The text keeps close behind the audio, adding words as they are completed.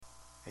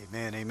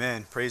Amen,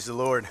 amen. Praise the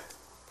Lord.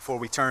 Before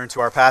we turn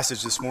to our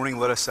passage this morning,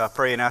 let us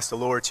pray and ask the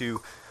Lord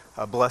to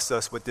bless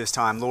us with this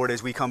time. Lord,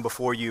 as we come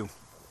before you,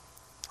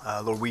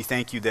 Lord, we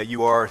thank you that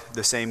you are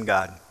the same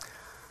God.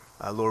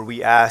 Lord,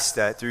 we ask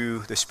that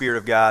through the Spirit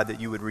of God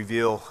that you would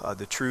reveal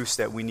the truths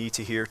that we need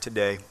to hear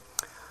today.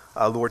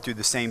 Lord, through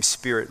the same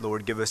Spirit,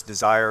 Lord, give us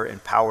desire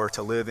and power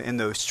to live in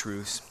those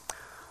truths.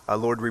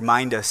 Lord,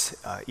 remind us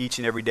each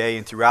and every day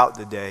and throughout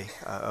the day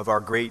of our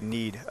great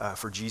need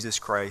for Jesus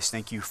Christ.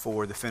 Thank you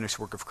for the finished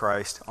work of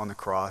Christ on the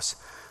cross.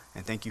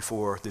 And thank you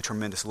for the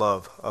tremendous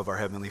love of our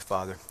Heavenly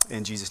Father.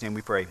 In Jesus' name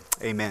we pray.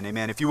 Amen,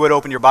 amen. If you would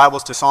open your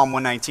Bibles to Psalm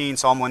 119.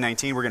 Psalm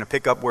 119, we're going to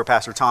pick up where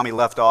Pastor Tommy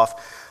left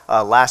off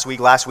last week.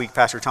 Last week,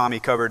 Pastor Tommy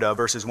covered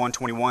verses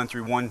 121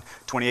 through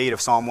 128 of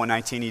Psalm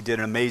 119. He did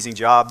an amazing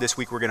job. This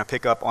week, we're going to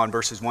pick up on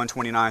verses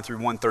 129 through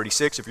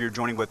 136. If you're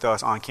joining with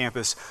us on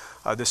campus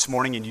this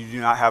morning and you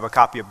do not have a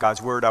copy of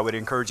God's Word, I would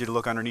encourage you to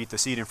look underneath the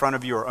seat in front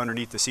of you or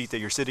underneath the seat that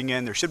you're sitting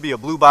in. There should be a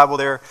blue Bible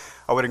there.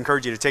 I would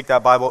encourage you to take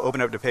that Bible,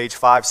 open up to page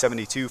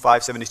 572.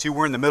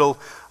 We're in the middle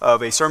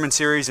of a sermon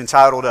series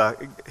entitled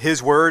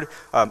His Word,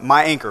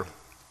 My Anchor.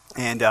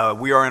 And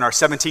we are in our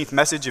 17th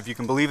message, if you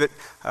can believe it.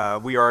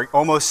 We are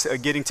almost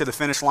getting to the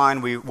finish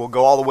line. We will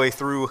go all the way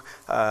through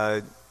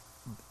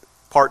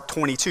part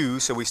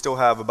 22, so we still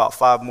have about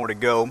 5 more to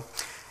go.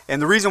 And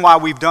the reason why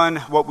we've done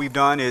what we've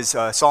done is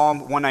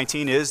Psalm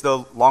 119 is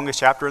the longest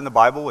chapter in the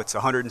Bible. It's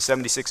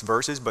 176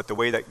 verses, but the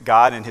way that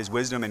God and His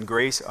wisdom and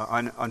grace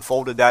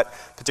unfolded that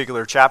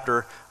particular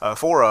chapter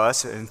for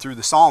us and through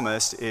the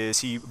psalmist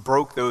is He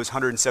broke those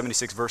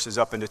 176 verses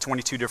up into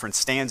 22 different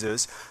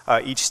stanzas.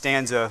 Each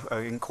stanza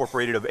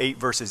incorporated of 8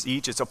 verses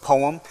each. It's a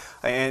poem,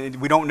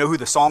 and we don't know who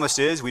the psalmist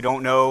is. We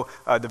don't know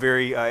the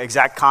very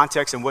exact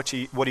context and what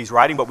he's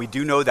writing, but we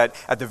do know that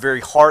at the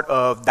very heart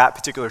of that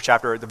particular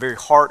chapter, at the very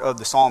heart of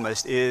the psalmist,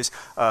 is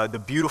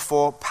the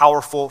beautiful,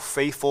 powerful,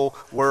 faithful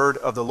word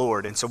of the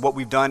Lord. And so what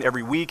we've done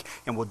every week,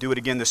 and we'll do it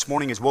again this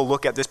morning, is we'll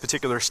look at this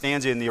particular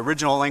stanza in the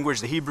original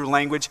language, the Hebrew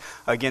language.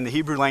 Again, the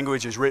Hebrew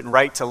language is written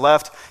right to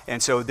left,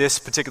 and so this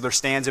particular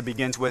stanza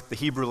begins with the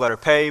Hebrew letter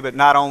Pei, but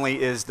not only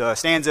is the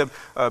stanza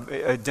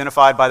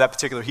identified by that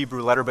particular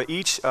Hebrew letter, but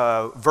each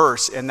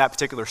verse in that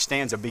particular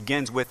stanza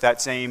begins with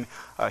that same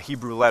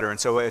Hebrew letter. And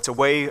so it's a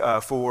way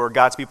for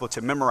God's people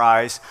to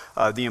memorize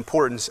the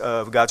importance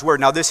of God's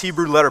word. Now, this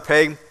Hebrew letter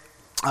Pei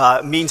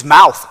means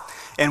mouth.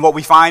 And what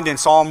we find in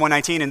Psalm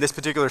 119 in this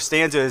particular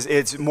stanza is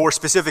it's more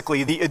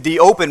specifically the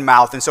open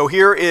mouth. And so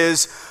here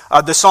is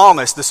the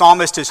psalmist. The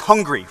psalmist is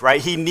hungry,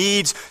 right? He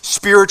needs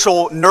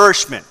spiritual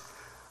nourishment.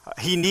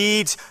 He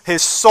needs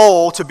his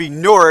soul to be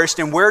nourished.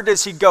 And where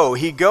does he go?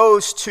 He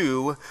goes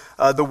to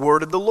the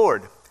word of the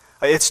Lord.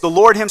 It's the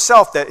Lord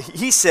himself that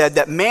He said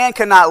that man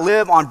cannot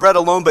live on bread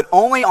alone, but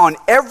only on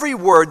every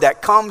word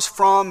that comes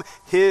from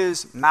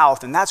His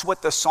mouth. And that's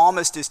what the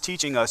psalmist is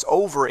teaching us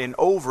over and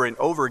over and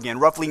over again.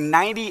 Roughly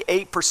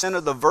 98%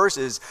 of the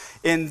verses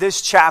in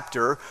this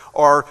chapter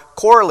are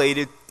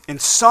correlated in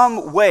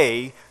some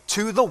way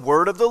to the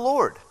word of the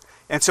Lord.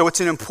 And so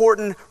it's an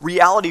important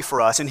reality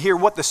for us. And here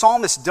what the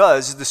psalmist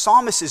does is the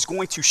psalmist is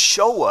going to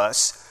show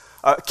us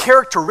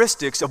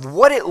characteristics of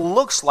what it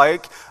looks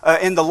like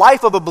in the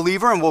life of a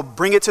believer, and we'll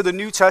bring it to the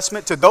New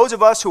Testament, to those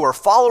of us who are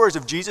followers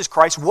of Jesus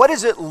Christ. What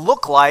does it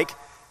look like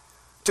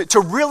to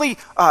really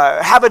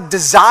have a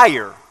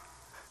desire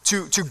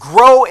to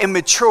grow and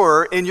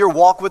mature in your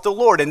walk with the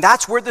Lord? And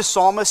that's where the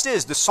psalmist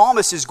is. The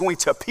psalmist is going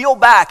to peel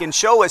back and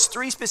show us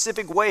 3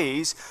 specific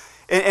ways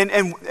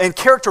and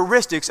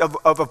characteristics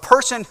of a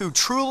person who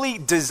truly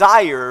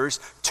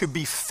desires to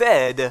be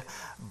fed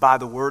by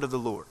the word of the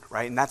Lord,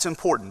 right? And that's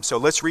important. So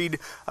let's read,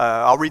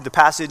 I'll read the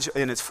passage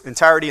in its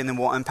entirety and then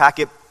we'll unpack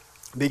it.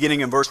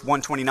 Beginning in verse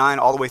 129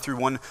 all the way through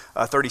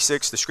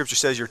 136, the scripture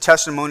says, "Your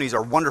testimonies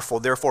are wonderful,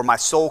 therefore my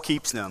soul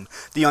keeps them.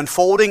 The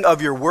unfolding of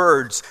your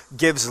words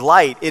gives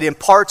light. It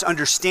imparts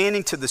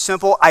understanding to the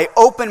simple. I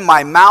open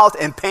my mouth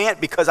and pant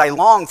because I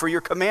long for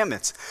your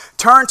commandments.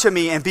 Turn to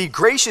me and be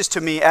gracious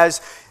to me as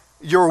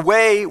your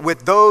way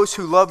with those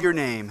who love your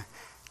name.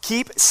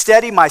 Keep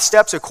steady my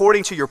steps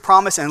according to your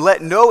promise, and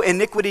let no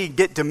iniquity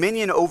get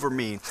dominion over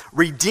me.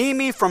 Redeem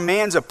me from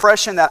man's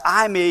oppression, that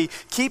I may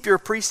keep your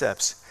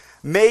precepts.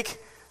 Make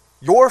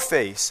your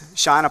face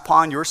shine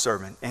upon your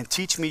servant, and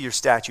teach me your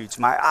statutes.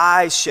 My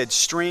eyes shed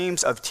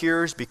streams of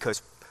tears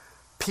because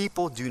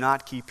people do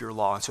not keep your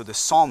law." And so the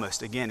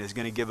psalmist, again, is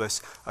going to give us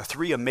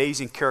 3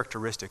 amazing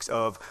characteristics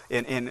of,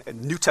 in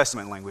New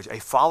Testament language, a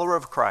follower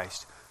of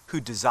Christ who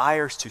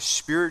desires to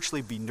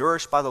spiritually be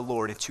nourished by the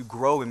Lord and to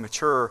grow and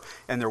mature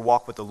in their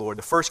walk with the Lord.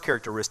 The first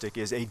characteristic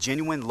is a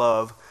genuine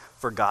love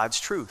for God's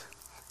truth.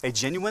 A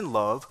genuine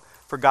love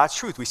for God's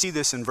truth. We see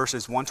this in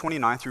verses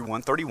 129 through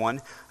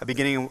 131.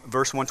 Beginning in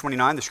verse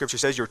 129, the scripture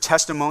says, "Your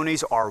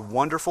testimonies are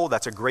wonderful."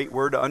 That's a great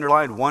word to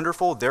underline.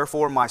 Wonderful,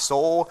 therefore my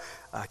soul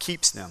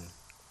keeps them.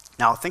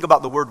 Now think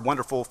about the word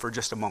wonderful for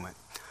just a moment.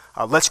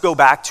 Let's go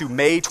back to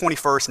May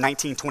 21st,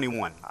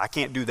 1921. I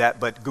can't do that,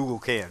 but Google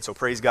can, so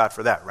praise God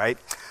for that, right?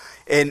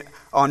 And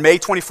on May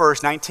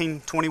 21st,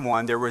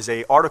 1921, there was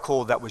an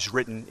article that was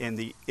written in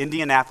the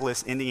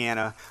Indianapolis,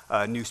 Indiana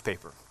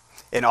newspaper.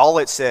 And all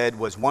it said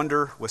was,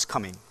 "Wonder was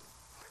coming."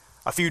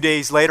 A few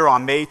days later,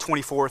 on May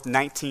 24th,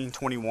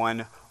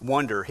 1921,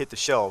 Wonder hit the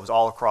shelves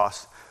all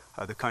across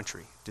the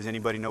country. Does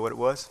anybody know what it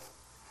was?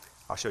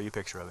 I'll show you a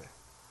picture of it.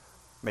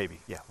 Maybe,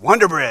 yeah.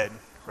 Wonder Bread,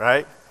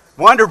 right?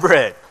 Wonder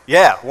Bread.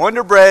 Yeah,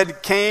 Wonder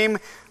Bread came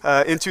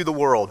into the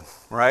world,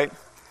 right?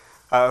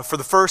 For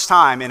the first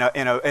time, in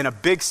a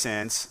big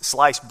sense,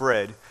 sliced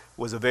bread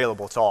was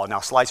available to all. Now,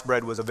 sliced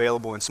bread was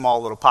available in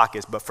small little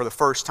pockets, but for the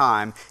first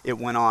time, it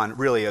went on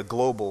really a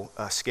global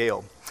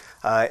scale.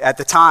 At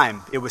the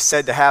time, it was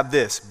said to have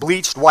this: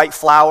 bleached white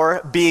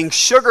flour, being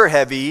sugar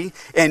heavy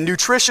and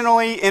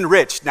nutritionally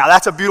enriched. Now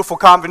that's a beautiful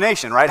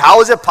combination, right? How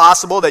is it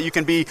possible that you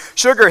can be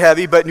sugar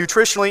heavy but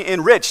nutritionally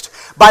enriched?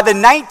 By the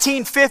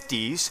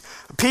 1950s,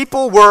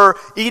 people were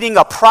eating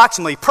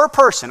approximately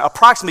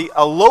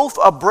a loaf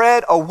of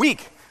bread a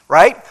week,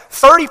 right?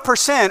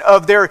 30%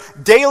 of their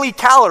daily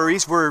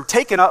calories were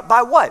taken up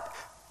by what?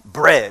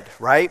 Bread,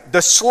 right?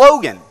 The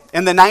slogan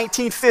in the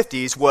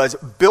 1950s was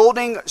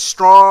building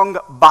strong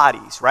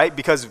bodies, right?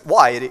 Because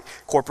why? It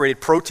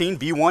incorporated protein,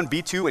 B1,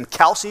 B2, and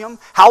calcium.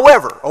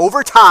 However,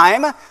 over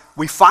time,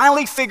 we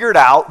finally figured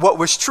out what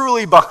was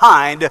truly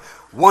behind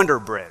Wonder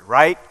Bread,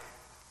 right?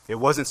 It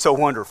wasn't so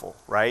wonderful,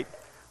 right?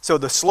 So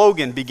the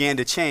slogan began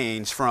to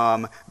change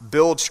from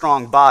build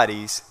strong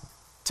bodies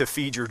to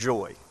feed your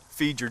joy.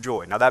 Feed your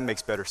joy. Now that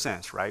makes better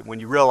sense, right? When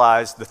you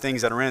realize the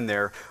things that are in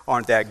there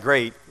aren't that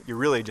great, you're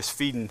really just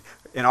feeding,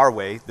 in our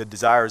way, the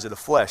desires of the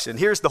flesh. And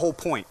here's the whole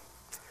point.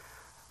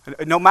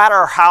 No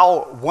matter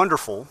how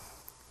wonderful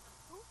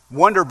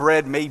Wonder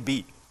Bread may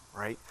be,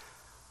 right?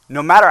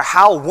 No matter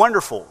how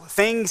wonderful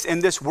things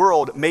in this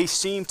world may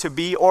seem to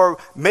be or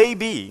may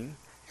be,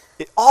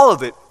 all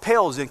of it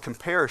pales in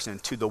comparison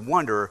to the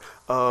wonder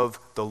of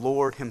the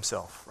Lord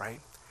himself, right?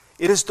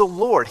 It is the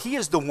Lord. He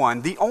is the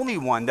one, the only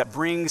one that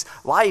brings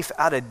life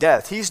out of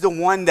death. He's the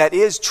one that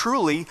is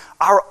truly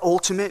our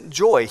ultimate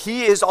joy.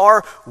 He is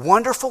our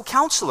wonderful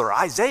counselor.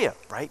 Isaiah,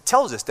 right,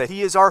 tells us that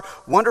he is our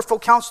wonderful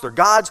counselor.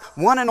 God's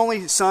one and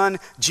only Son,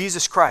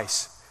 Jesus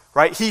Christ,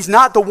 right? He's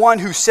not the one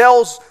who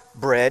sells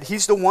bread.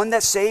 He's the one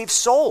that saves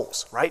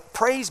souls, right?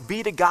 Praise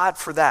be to God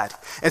for that.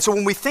 And so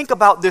when we think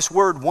about this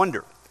word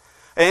wonder,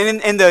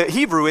 and in the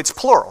Hebrew, it's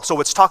plural,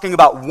 so it's talking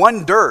about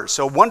wonders,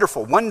 so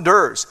wonderful,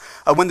 wonders.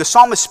 When the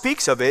psalmist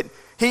speaks of it,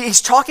 he's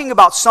talking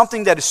about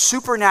something that is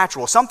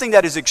supernatural, something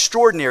that is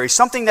extraordinary,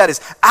 something that is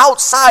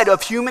outside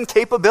of human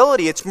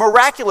capability. It's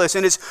miraculous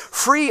and it's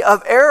free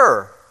of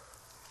error.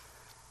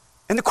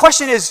 And the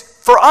question is,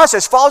 for us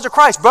as followers of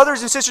Christ,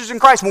 brothers and sisters in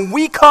Christ, when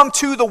we come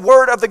to the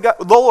word of the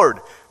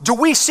Lord, do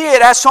we see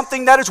it as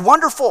something that is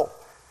wonderful,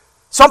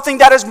 something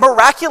that is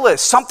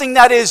miraculous, something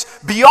that is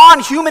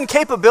beyond human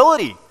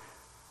capability?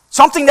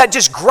 Something that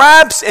just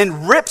grabs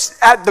and rips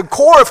at the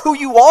core of who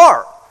you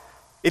are.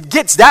 It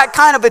gets that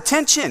kind of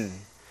attention.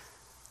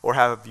 Or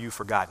have you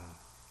forgotten?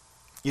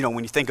 You know,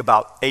 when you think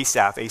about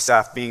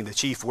Asaph being the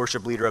chief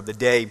worship leader of the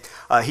day,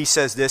 he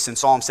says this in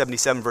Psalm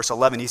 77, verse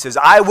 11. He says,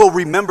 "I will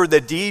remember the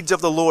deeds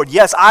of the Lord.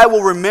 Yes, I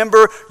will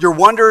remember your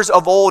wonders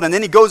of old." And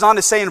then he goes on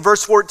to say in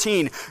verse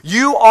 14,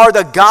 "You are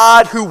the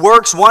God who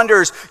works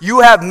wonders. You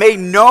have made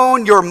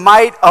known your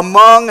might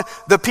among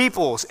the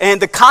peoples."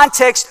 And the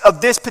context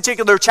of this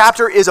particular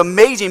chapter is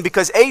amazing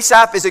because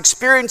Asaph is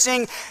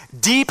experiencing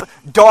deep,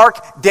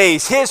 dark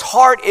days. His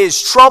heart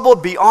is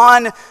troubled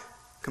beyond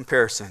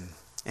comparison.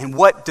 And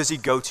what does he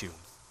go to?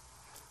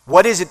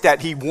 What is it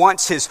that he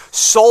wants his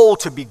soul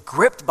to be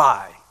gripped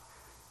by?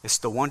 It's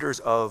the wonders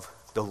of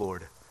the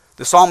Lord.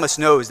 The psalmist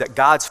knows that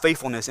God's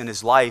faithfulness in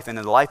his life and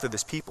in the life of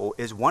his people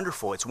is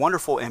wonderful. It's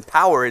wonderful in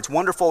power. It's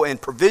wonderful in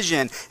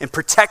provision and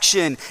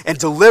protection and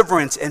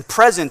deliverance and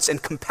presence and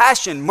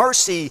compassion,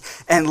 mercy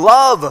and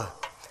love.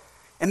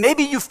 And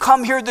maybe you've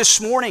come here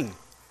this morning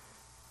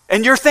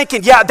and you're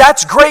thinking, yeah,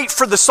 that's great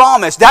for the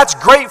psalmist. That's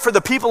great for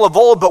the people of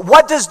old. But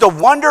what does the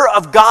wonder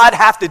of God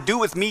have to do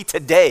with me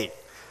today?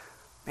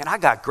 Man, I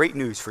got great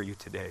news for you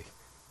today.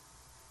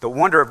 The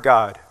wonder of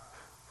God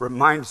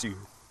reminds you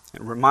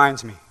and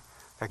reminds me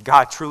that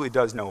God truly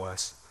does know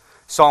us.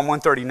 Psalm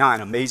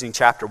 139, amazing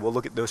chapter. We'll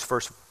look at those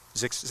first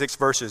six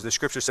verses. The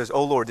scripture says,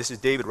 "Oh Lord," this is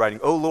David writing,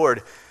 "Oh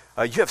Lord,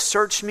 you have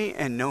searched me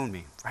and known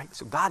me." Right?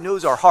 So God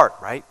knows our heart,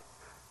 right?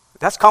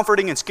 That's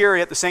comforting and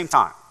scary at the same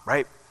time,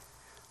 right?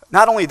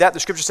 Not only that, the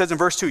scripture says in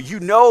verse 2, "You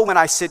know when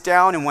I sit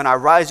down and when I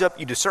rise up,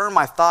 you discern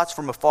my thoughts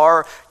from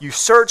afar. You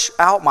search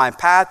out my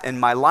path and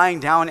my lying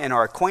down and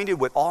are acquainted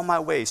with all my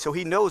ways." So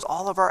he knows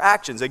all of our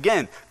actions.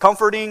 Again,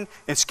 comforting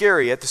and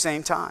scary at the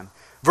same time.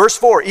 Verse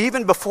 4,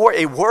 "Even before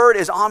a word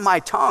is on my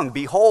tongue,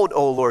 behold,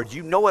 O Lord,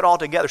 you know it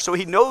altogether." So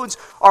he knows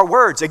our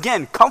words.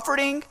 Again,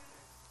 comforting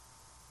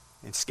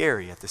and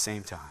scary at the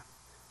same time.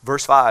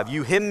 Verse 5,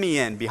 "You hem me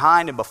in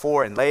behind and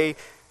before and lay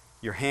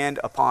your hand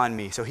upon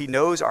me." So he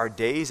knows our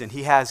days, and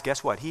he has,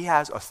 guess what? He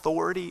has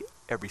authority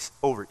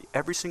over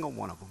every single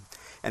one of them.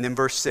 And then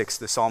verse 6,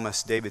 the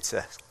psalmist David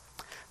says,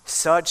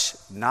 "Such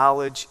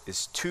knowledge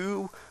is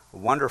too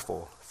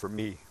wonderful for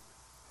me."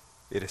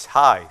 It is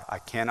high, I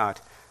cannot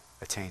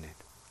attain it.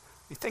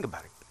 You think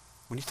about it.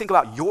 When you think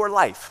about your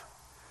life,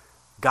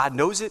 God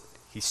knows it,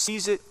 he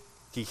sees it,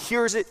 he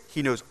hears it,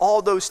 he knows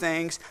all those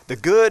things, the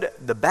good,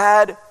 the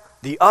bad,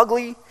 the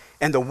ugly,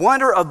 and the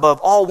wonder above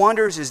all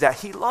wonders is that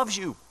he loves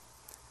you,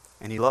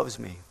 and he loves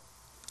me.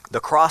 The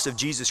cross of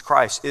Jesus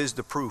Christ is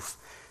the proof.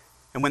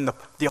 And when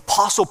the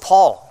Apostle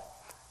Paul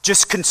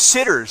just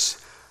considers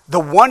the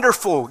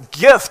wonderful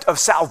gift of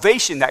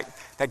salvation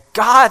that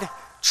God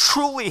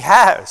truly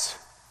has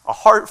a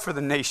heart for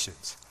the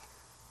nations,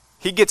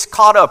 he gets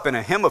caught up in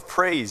a hymn of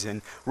praise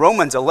in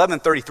Romans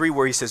 11:33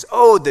 where he says,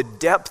 "Oh, the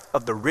depth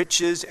of the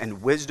riches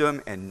and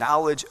wisdom and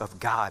knowledge of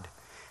God.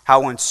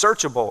 How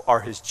unsearchable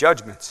are his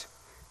judgments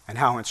and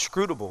how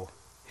inscrutable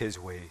his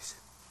ways."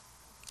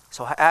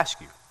 So I ask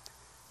you,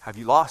 have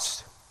you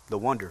lost the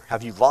wonder?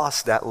 Have you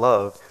lost that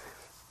love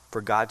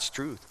for God's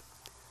truth?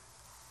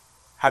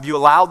 Have you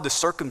allowed the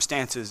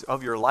circumstances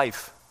of your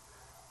life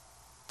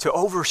to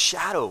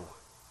overshadow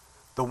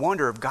the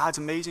wonder of God's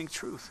amazing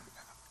truth?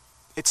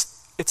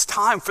 It's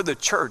time for the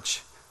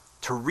church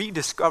to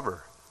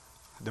rediscover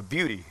the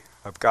beauty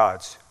of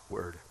God's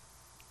word.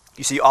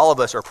 You see, all of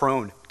us are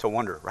prone to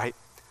wonder, right?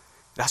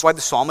 That's why the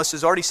psalmist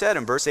has already said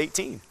in verse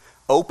 18,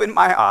 "Open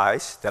my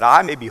eyes that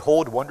I may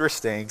behold wondrous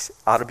things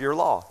out of your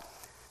law."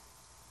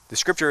 The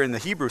scripture in the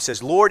Hebrew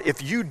says, "Lord,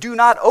 if you do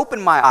not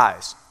open my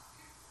eyes,"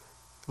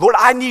 Lord,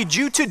 I need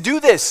you to do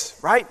this,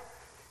 right?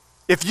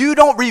 If you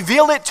don't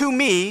reveal it to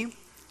me,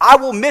 I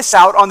will miss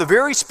out on the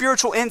very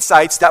spiritual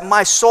insights that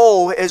my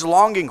soul is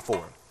longing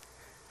for.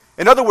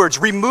 In other words,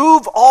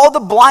 remove all the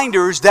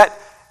blinders that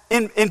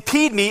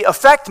impede me,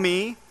 affect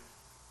me,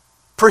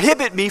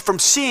 prohibit me from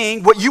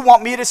seeing what you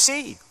want me to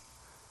see.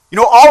 You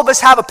know, all of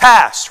us have a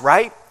past,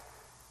 right?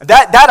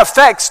 That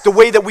affects the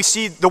way that we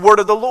see the word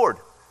of the Lord.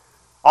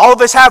 All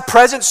of us have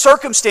present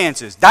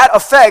circumstances. That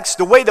affects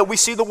the way that we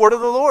see the word of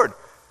the Lord.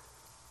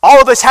 All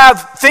of us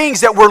have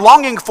things that we're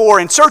longing for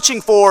and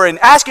searching for and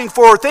asking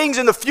for, things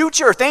in the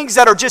future, things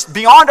that are just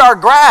beyond our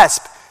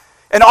grasp.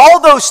 And all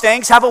those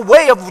things have a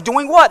way of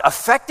doing what?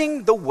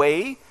 Affecting the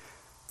way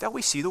that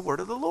we see the word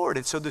of the Lord.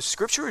 And so the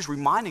scripture is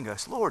reminding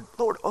us, Lord,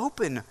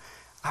 open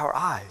our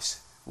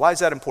eyes. Why is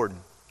that important?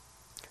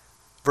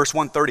 Verse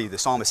 130, the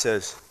psalmist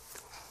says,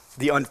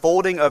 "The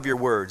unfolding of your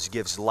words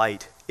gives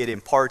light. It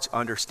imparts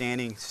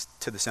understanding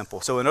to the simple."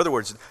 So in other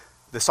words,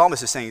 the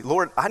psalmist is saying,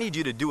 Lord, I need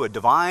you to do a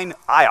divine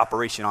eye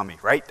operation on me,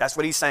 right? That's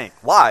what he's saying.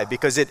 Why?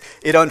 Because it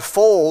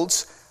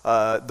unfolds,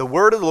 the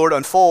word of the Lord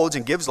unfolds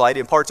and gives light,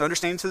 imparts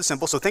understanding to the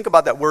simple. So think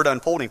about that word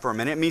unfolding for a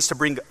minute. It means to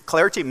bring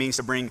clarity. It means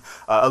to bring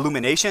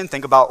illumination.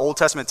 Think about Old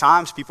Testament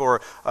times. People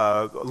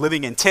are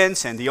living in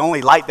tents, and the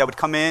only light that would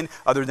come in,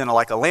 other than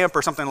like a lamp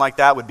or something like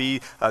that, would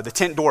be the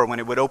tent door when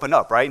it would open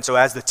up, right? And so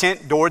as the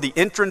tent door, the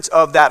entrance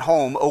of that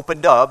home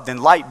opened up, then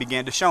light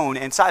began to shine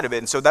inside of it.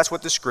 And so that's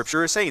what the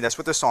scripture is saying. That's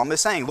what the psalmist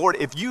is saying. Lord,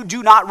 if you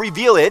do not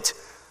reveal it,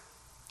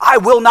 I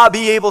will not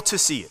be able to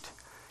see it.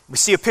 We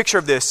see a picture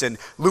of this in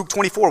Luke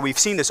 24. We've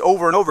seen this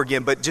over and over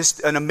again, but just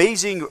an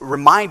amazing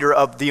reminder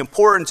of the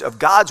importance of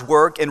God's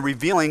work in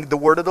revealing the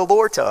word of the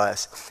Lord to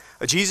us.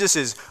 Jesus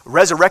is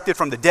resurrected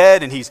from the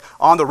dead, and he's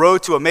on the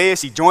road to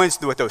Emmaus. He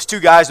joins with those two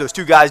guys. Those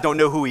two guys don't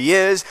know who he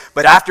is,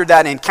 but after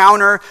that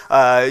encounter,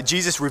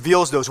 Jesus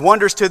reveals those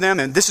wonders to them,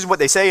 and this is what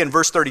they say in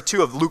verse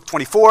 32 of Luke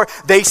 24.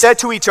 They said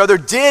to each other,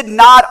 "Did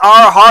not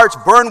our hearts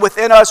burn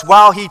within us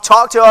while he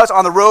talked to us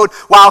on the road?"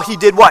 While he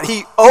did what?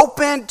 He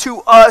opened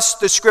to us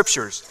the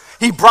scriptures.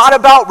 He brought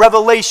about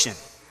revelation.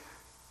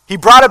 He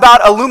brought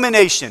about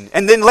illumination.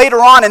 And then later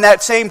on in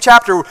that same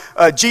chapter,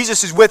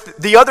 Jesus is with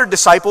the other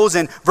disciples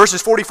in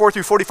verses 44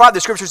 through 45.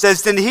 The scripture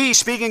says, "Then he,"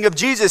 speaking of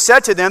Jesus,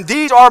 "said to them,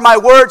 'These are my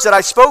words that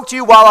I spoke to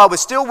you while I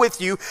was still with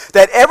you,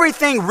 that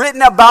everything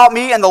written about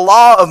me in the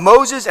law of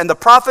Moses and the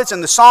prophets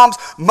and the Psalms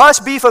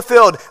must be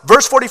fulfilled.'"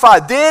 Verse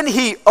 45, "Then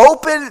he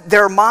opened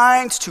their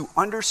minds to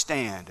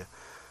understand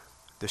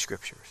the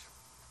scriptures."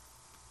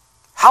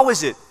 How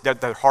is it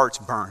that their hearts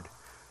burned?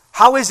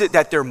 How is it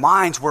that their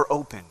minds were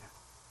open?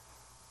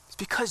 It's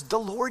because the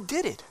Lord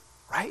did it,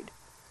 right?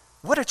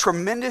 What a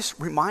tremendous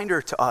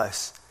reminder to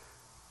us.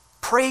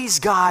 Praise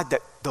God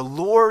that the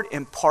Lord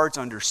imparts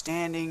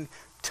understanding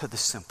to the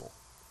simple.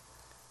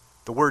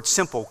 The word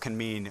simple can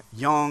mean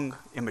young,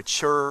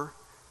 immature.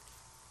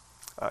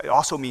 It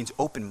also means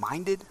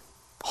open-minded,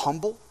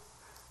 humble.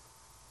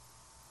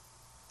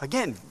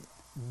 Again,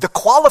 the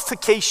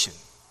qualification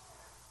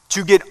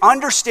to get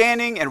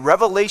understanding and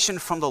revelation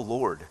from the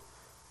Lord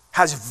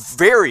has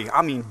very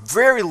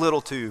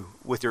little to do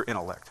with your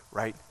intellect,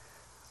 right?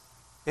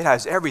 It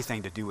has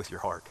everything to do with your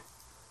heart.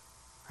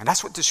 And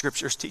that's what the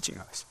scripture is teaching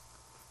us.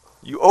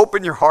 You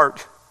open your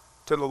heart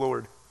to the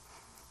Lord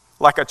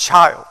like a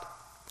child,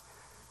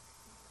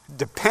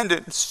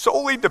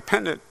 solely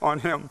dependent on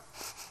him,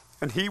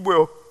 and he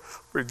will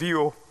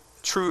reveal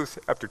truth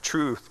after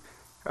truth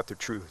after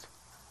truth.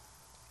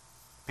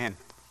 Man,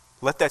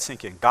 let that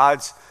sink in.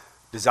 God's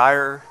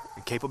desire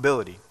and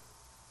capability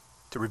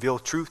to reveal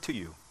truth to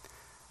you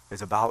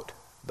is about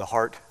the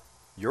heart,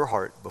 your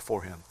heart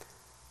before him.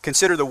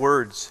 Consider the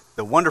words,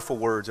 the wonderful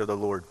words of the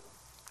Lord.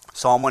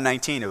 Psalm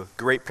 119, a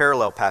great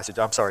parallel passage.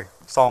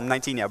 Psalm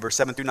 19, verse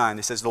 7 through 9.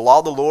 It says, the law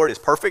of the Lord is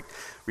perfect,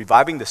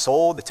 reviving the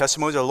soul. The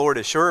testimonies of the Lord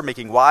is sure,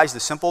 making wise the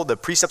simple. The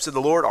precepts of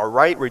the Lord are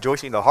right,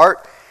 rejoicing the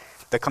heart.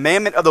 The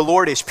commandment of the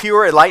Lord is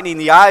pure, enlightening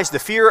the eyes. The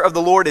fear of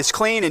the Lord is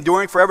clean,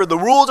 enduring forever. The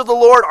rules of the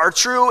Lord are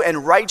true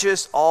and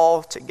righteous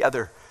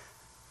altogether.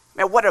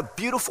 Man, what a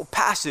beautiful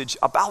passage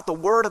about the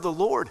word of the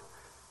Lord.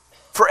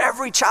 For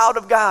every child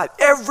of God,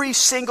 every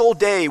single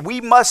day, we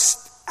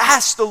must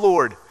ask the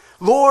Lord,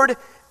 Lord,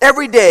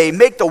 every day,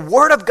 make the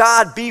word of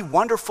God be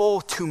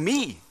wonderful to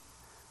me.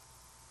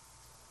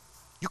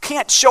 You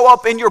can't show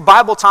up in your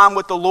Bible time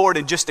with the Lord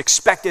and just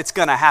expect it's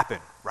going to happen,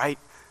 right?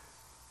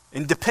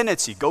 In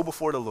dependency, go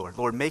before the Lord.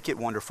 Lord, make it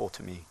wonderful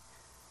to me.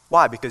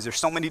 Why? Because there's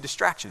so many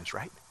distractions,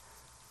 right?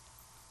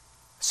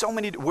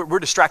 We're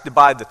distracted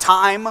by the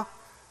time,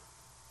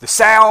 the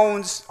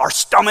sounds, our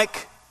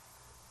stomach,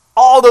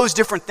 all those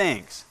different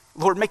things.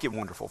 Lord, make it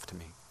wonderful to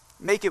me.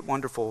 Make it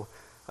wonderful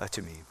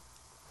to me.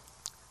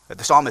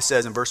 The psalmist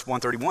says in verse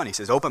 131, he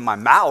says, I open my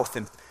mouth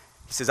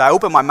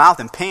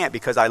and pant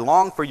because I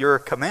long for your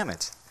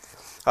commandments.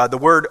 The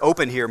word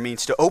open here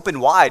means to open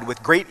wide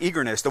with great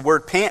eagerness. The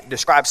word pant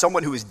describes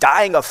someone who is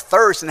dying of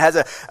thirst and has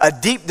a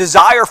deep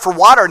desire for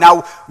water.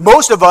 Now,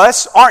 most of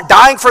us aren't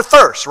dying for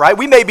thirst, right?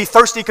 We may be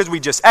thirsty because we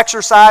just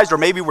exercised, or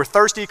maybe we're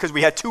thirsty because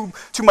we had too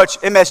much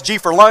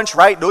MSG for lunch,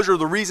 right? Those are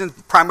the reasons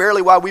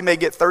primarily why we may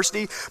get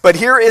thirsty. But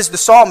here is the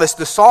psalmist.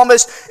 The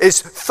psalmist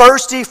is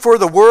thirsty for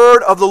the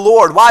word of the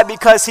Lord. Why?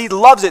 Because he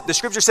loves it. The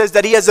scripture says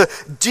that he has a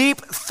deep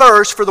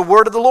thirst for the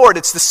word of the Lord.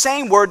 It's the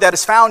same word that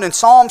is found in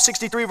Psalm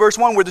 63 verse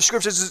 1 where the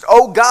scripture says,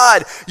 oh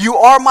God, you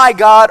are my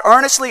God.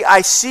 Earnestly I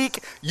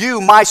seek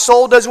you. My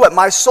soul does what?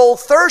 My soul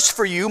thirsts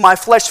for you. My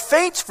flesh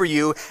faints for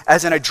you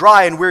as in a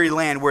dry and weary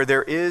land where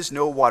there is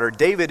no water.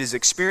 David is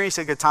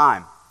experiencing a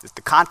time. It's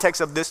the context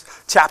of this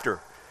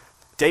chapter.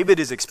 David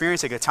is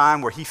experiencing a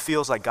time where he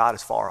feels like God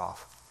is far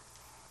off.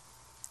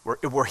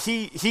 Where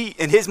he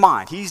in his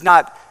mind, he's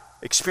not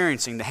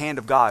experiencing the hand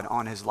of God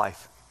on his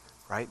life.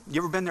 Right?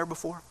 You ever been there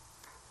before?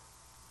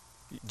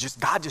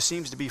 God just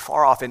seems to be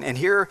far off. And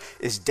here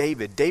is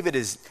David. David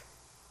is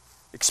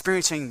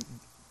experiencing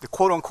the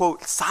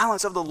quote-unquote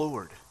silence of the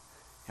Lord.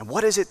 And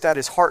what is it that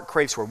his heart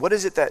craves for? What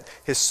is it that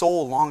his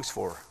soul longs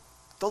for?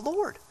 The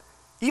Lord.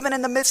 Even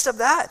in the midst of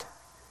that.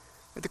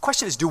 The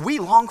question is, do we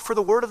long for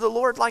the word of the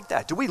Lord like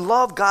that? Do we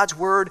love God's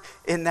word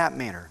in that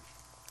manner?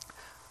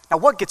 Now,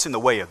 what gets in the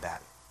way of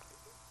that?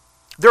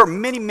 There are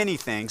many, many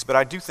things, but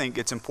I do think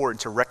it's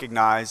important to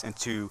recognize and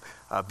to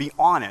be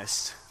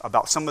honest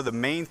about some of the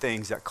main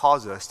things that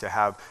cause us to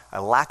have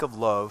a lack of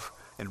love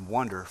and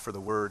wonder for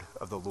the word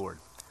of the Lord.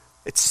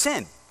 It's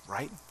sin,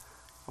 right?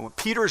 And when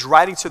Peter is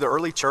writing to the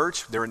early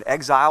church, they're in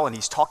exile, and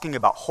he's talking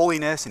about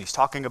holiness, and he's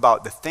talking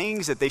about the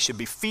things that they should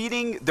be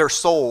feeding their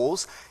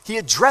souls. He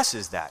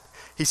addresses that.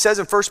 He says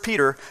in 1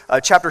 Peter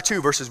chapter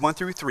 2, verses 1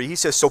 through 3, he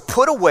says, so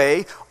put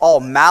away all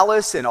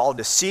malice and all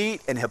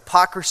deceit and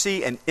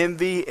hypocrisy and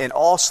envy and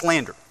all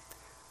slander.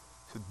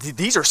 So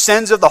these are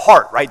sins of the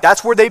heart, right?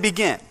 That's where they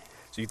begin.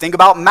 So you think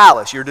about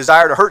malice, your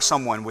desire to hurt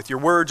someone with your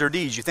words or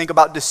deeds. You think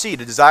about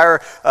deceit, a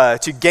desire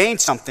to gain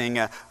something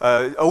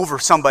over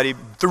somebody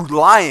through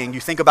lying. You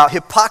think about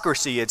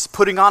hypocrisy, it's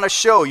putting on a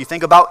show. You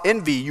think about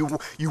envy, you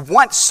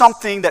want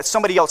something that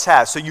somebody else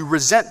has, so you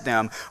resent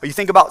them. Or you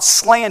think about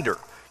slander.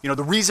 You know,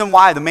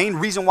 the main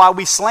reason why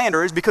we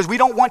slander is because we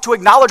don't want to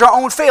acknowledge our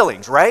own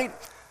failings, right?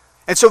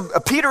 And so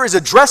Peter is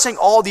addressing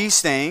all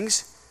these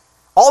things,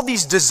 all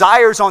these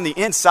desires on the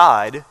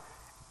inside,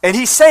 and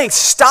he's saying,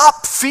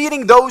 stop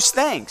feeding those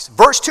things.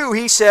 Verse 2,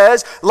 he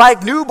says,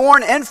 like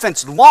newborn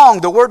infants,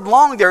 long, the word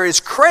long there is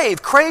crave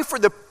for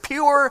the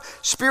pure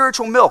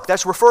spiritual milk.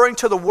 That's referring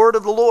to the word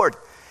of the Lord.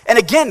 And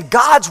again,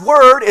 God's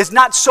word is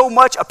not so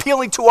much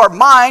appealing to our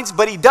minds,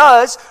 but he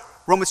does,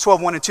 Romans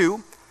 12, 1 and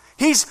 2.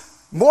 He's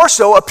more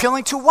so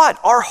appealing to what?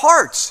 Our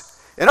hearts.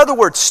 In other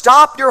words,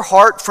 stop your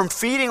heart from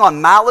feeding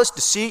on malice,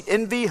 deceit,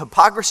 envy,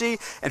 hypocrisy,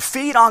 and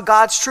feed on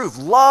God's truth.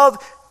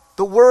 Love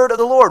the word of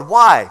the Lord.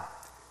 Why?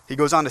 He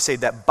goes on to say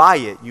that by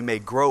it you may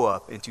grow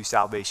up into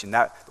salvation.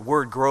 That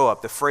word grow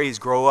up, the phrase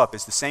grow up,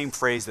 is the same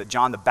phrase that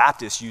John the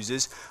Baptist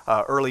uses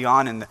early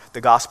on in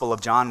the Gospel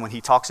of John when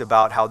he talks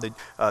about how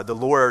the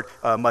Lord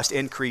must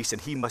increase and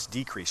he must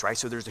decrease, right?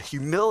 So there's a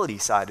humility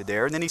side of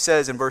there. And then he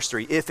says in verse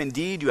 3, if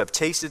indeed you have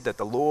tasted that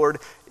the Lord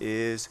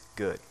is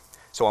good.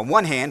 So on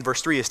one hand,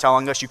 verse 3 is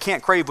telling us you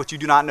can't crave what you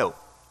do not know,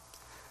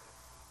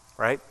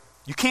 right?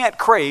 You can't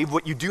crave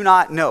what you do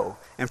not know.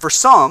 And for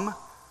some,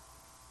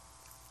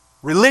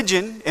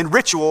 religion and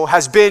ritual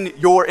has been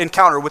your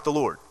encounter with the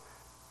Lord.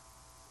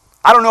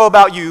 I don't know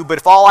about you, but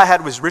if all I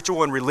had was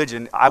ritual and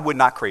religion, I would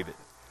not crave it.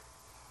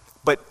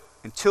 But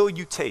until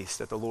you taste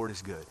that the Lord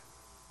is good,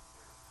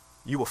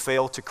 you will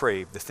fail to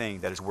crave the thing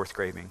that is worth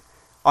craving.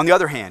 On the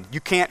other hand,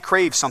 you can't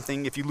crave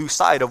something if you lose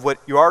sight of what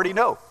you already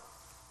know,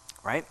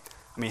 right?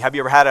 I mean, have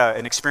you ever had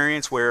an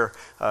experience where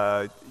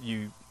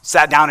you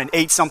sat down and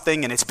ate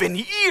something and it's been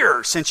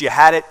years since you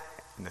had it?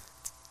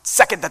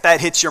 Second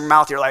that hits your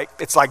mouth,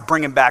 it's like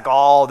bringing back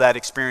all that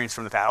experience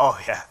from the past. Oh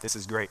yeah, this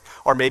is great.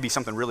 Or maybe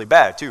something really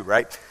bad too,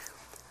 right?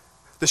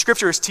 the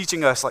scripture is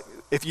teaching us, like,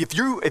 if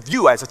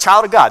you as a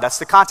child of God, that's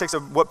the context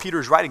of what Peter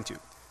is writing to.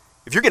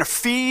 If you're going to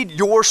feed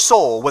your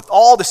soul with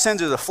all the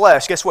sins of the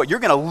flesh, guess what? You're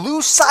going to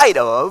lose sight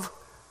of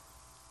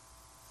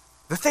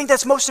the thing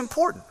that's most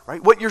important,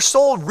 right? What your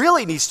soul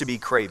really needs to be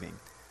craving.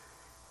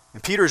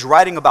 And Peter's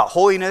writing about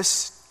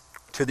holiness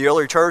to the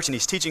early church, and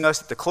he's teaching us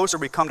that the closer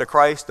we come to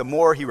Christ, the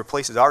more he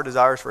replaces our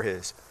desires for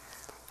his.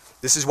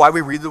 This is why we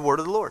read the word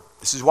of the Lord.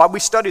 This is why we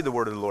study the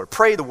word of the Lord,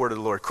 pray the word of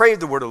the Lord, crave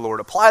the word of the Lord,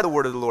 apply the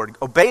word of the Lord,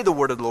 obey the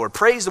word of the Lord,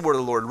 praise the word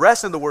of the Lord,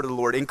 rest in the word of the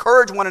Lord,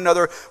 encourage one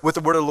another with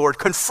the word of the Lord,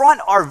 confront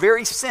our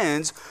very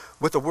sins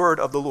with the word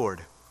of the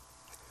Lord.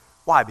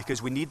 Why?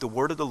 Because we need the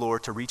word of the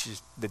Lord to reach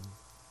the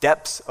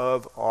depths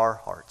of our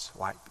hearts.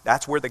 Why?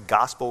 That's where the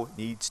gospel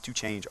needs to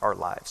change our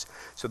lives.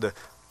 So the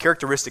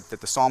characteristic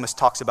that the psalmist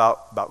talks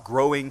about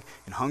growing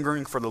and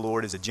hungering for the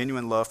Lord is a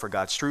genuine love for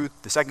God's truth.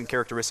 The second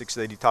characteristic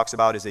that he talks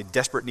about is a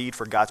desperate need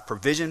for God's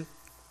provision.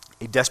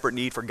 A desperate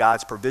need for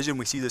God's provision.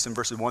 We see this in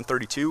verses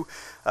 132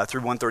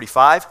 through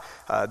 135.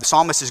 The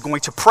psalmist is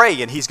going to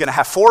pray, and he's going to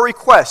have 4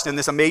 requests in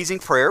this amazing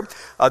prayer.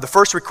 The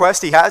first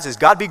request he has is,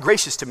 God, be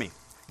gracious to me.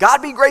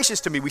 God, be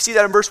gracious to me. We see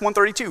that in verse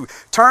 132.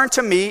 Turn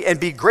to me and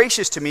be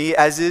gracious to me,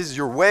 as is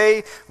your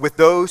way with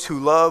those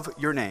who love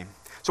your name.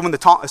 So when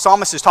the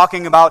psalmist is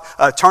talking about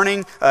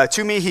turning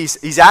to me,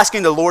 he's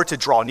asking the Lord to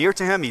draw near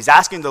to him. He's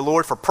asking the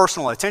Lord for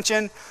personal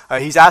attention.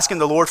 He's asking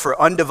the Lord for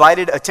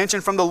undivided attention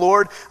from the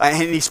Lord. And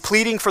he's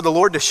pleading for the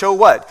Lord to show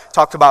what?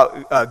 Talked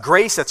about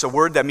grace. That's a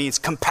word that means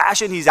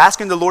compassion. He's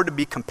asking the Lord to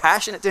be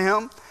compassionate to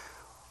him.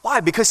 Why?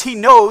 Because he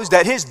knows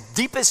that his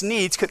deepest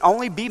needs can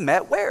only be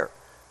met where?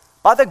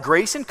 By the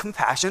grace and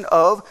compassion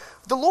of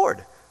the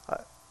Lord.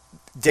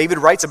 David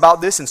writes about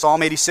this in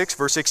Psalm 86,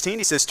 verse 16.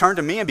 He says, turn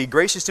to me and be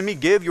gracious to me.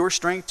 Give your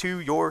strength to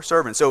your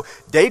servant. So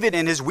David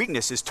in his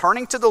weakness is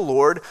turning to the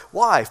Lord.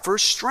 Why? For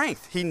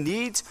strength. He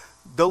needs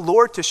the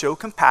Lord to show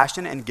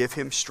compassion and give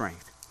him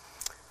strength.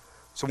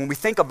 So when we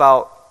think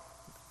about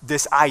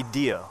this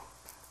idea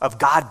of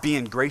God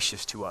being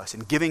gracious to us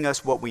and giving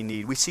us what we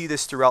need, we see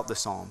this throughout the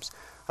Psalms.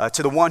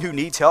 To the one who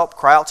needs help,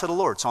 cry out to the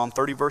Lord. Psalm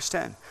 30, verse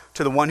 10.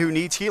 To the one who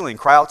needs healing,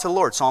 cry out to the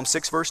Lord. Psalm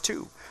 6, verse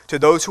 2. To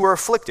those who are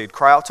afflicted,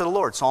 cry out to the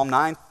Lord. Psalm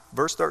 9,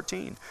 verse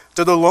 13.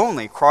 To the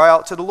lonely, cry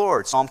out to the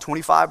Lord. Psalm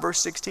 25, verse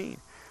 16.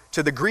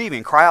 To the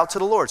grieving, cry out to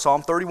the Lord.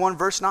 Psalm 31,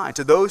 verse 9.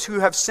 To those who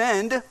have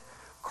sinned,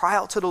 cry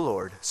out to the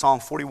Lord. Psalm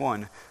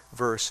 41,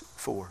 verse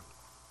 4.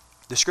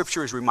 The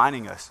scripture is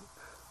reminding us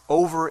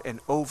over and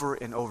over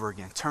and over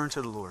again, turn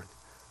to the Lord.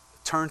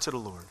 Turn to the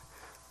Lord.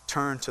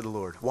 Turn to the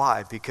Lord.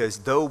 Why? Because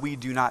though we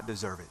do not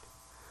deserve it,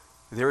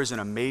 there is an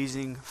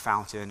amazing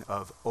fountain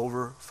of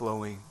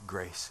overflowing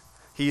grace.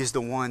 He is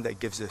the one that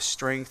gives us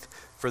strength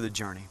for the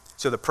journey.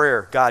 So the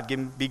prayer, God,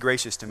 be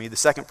gracious to me. The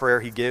second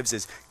prayer he gives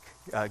is,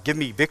 give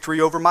me victory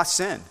over my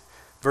sin.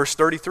 Verse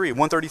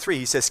 133,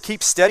 he says,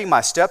 keep steady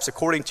my steps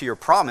according to your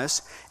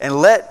promise, and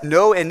let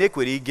no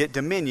iniquity get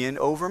dominion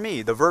over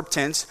me. The verb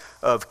tense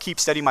of keep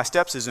steady my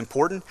steps is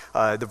important.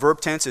 The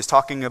verb tense is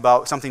talking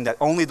about something that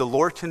only the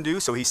Lord can do.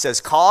 So he says,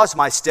 cause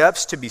my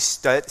steps to be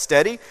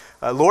steady.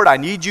 Lord, I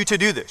need you to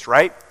do this,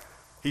 right?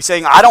 He's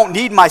saying, I don't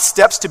need my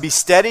steps to be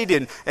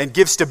steadied and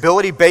give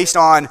stability based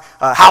on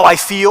how I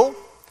feel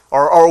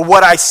or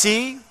what I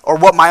see or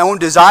what my own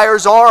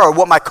desires are or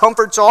what my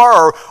comforts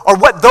are or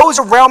what those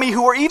around me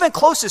who are even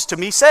closest to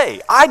me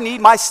say. I need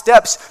my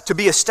steps to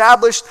be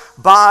established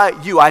by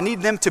you. I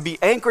need them to be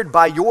anchored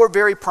by your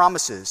very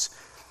promises,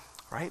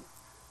 right?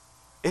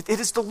 It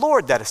is the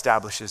Lord that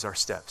establishes our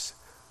steps.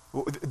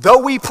 Though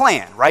we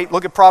plan, right?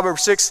 Look at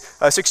Proverbs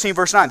 16,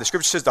 verse 9. The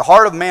scripture says, the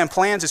heart of man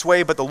plans his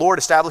way, but the Lord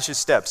establishes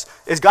steps.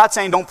 Is God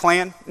saying don't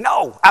plan?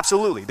 No,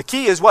 absolutely. The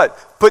key is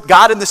what? Put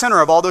God in the center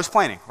of all those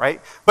planning,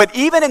 right? But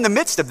even in the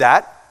midst of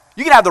that,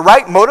 you can have the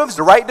right motives,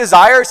 the right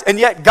desires, and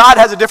yet God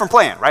has a different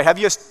plan, right? Have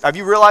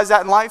you realized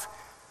that in life?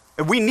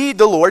 We need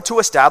the Lord to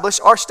establish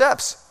our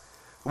steps.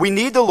 We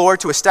need the Lord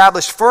to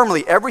establish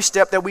firmly every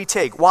step that we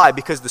take. Why?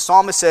 Because the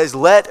psalmist says,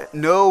 let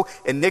no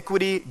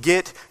iniquity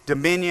get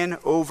dominion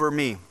over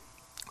me.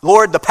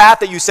 Lord, the path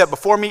that you set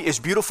before me is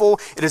beautiful,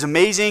 it is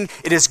amazing,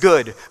 it is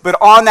good. But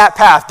on that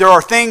path, there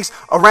are things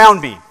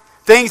around me,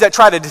 things that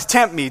try to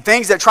tempt me,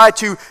 things that try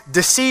to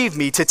deceive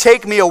me, to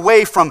take me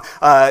away from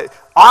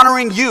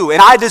honoring you.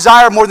 And I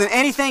desire more than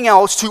anything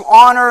else to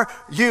honor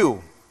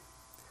you.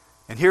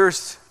 And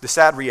here's the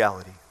sad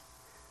reality.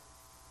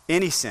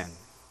 Any sin,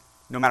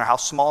 no matter how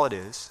small it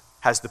is,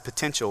 has the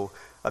potential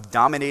of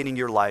dominating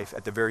your life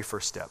at the very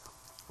first step,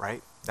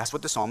 right? That's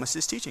what the psalmist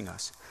is teaching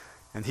us.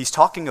 And he's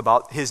talking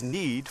about his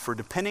need for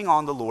depending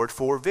on the Lord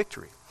for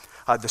victory.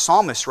 The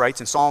psalmist writes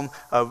in Psalm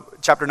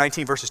chapter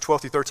 19, verses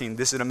 12 through 13,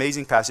 this is an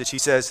amazing passage. He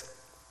says,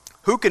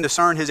 who can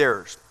discern his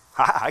errors?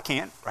 I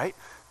can't, right?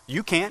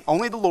 You can't.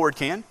 Only the Lord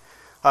can.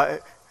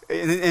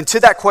 and to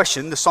that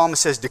question, the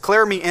psalmist says,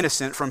 declare me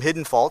innocent from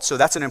hidden faults. So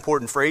that's an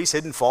important phrase,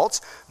 hidden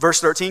faults.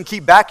 Verse 13,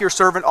 keep back your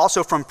servant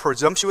also from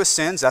presumptuous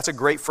sins. That's a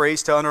great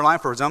phrase to underline,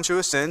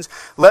 presumptuous sins.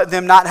 Let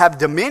them not have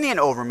dominion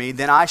over me,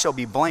 then I shall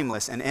be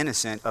blameless and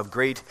innocent of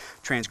great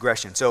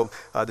transgression. So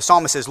the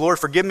psalmist says, Lord,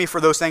 forgive me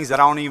for those things that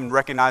I don't even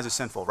recognize as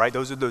sinful, right?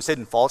 Those are those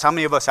hidden faults. How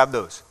many of us have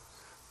those?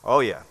 Oh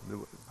yeah,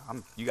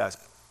 you guys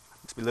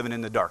must be living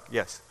in the dark.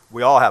 Yes,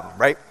 we all have them,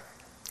 right?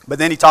 But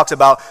then he talks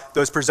about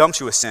those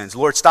presumptuous sins.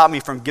 Lord, stop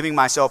me from giving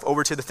myself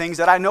over to the things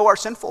that I know are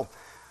sinful.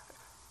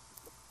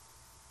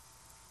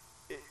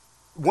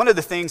 One of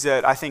the things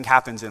that I think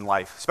happens in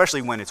life,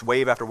 especially when it's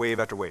wave after wave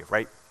after wave,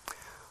 right?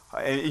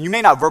 And you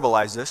may not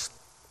verbalize this.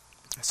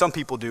 Some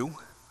people do.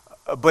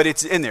 But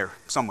it's in there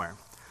somewhere.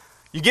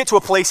 You get to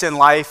a place in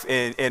life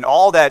and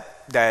all that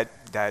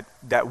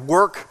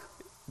work,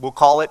 we'll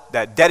call it,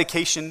 that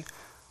dedication,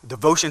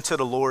 devotion to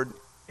the Lord,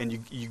 and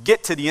you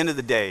get to the end of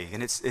the day,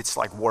 and it's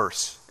like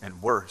worse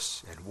and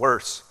worse and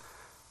worse.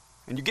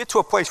 And you get to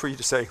a place where you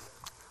just say,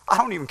 I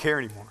don't even care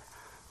anymore.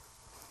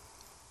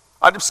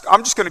 I'm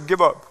just going to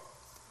give up.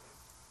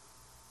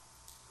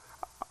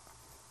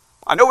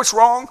 I know it's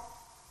wrong,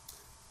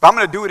 but I'm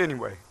going to do it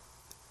anyway.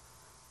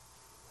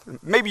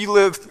 Maybe you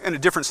live in a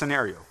different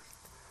scenario.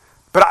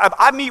 But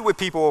I meet with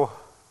people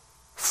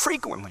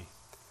frequently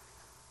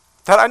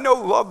that I know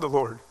love the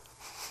Lord,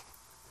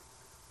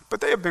 but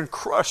they have been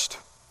crushed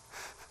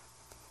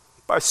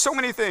by so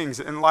many things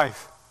in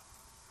life.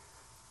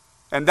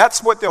 And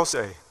that's what they'll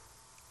say.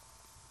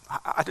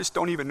 I just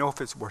don't even know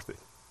if it's worth it.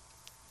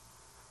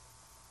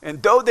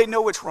 And though they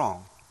know it's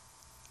wrong,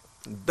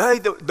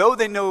 though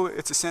they know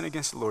it's a sin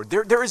against the Lord,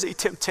 there is a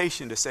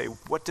temptation to say,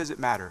 what does it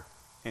matter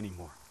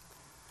anymore?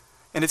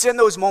 And it's in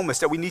those moments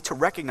that we need to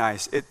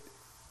recognize it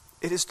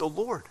is the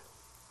Lord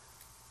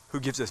who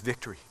gives us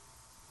victory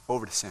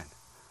over the sin.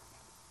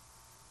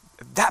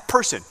 That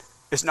person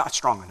is not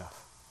strong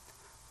enough.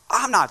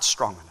 I'm not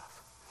strong enough.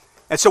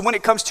 And so when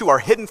it comes to our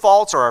hidden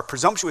faults or our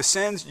presumptuous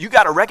sins, you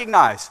got to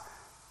recognize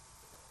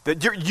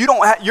that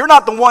you're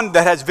not the one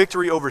that has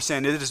victory over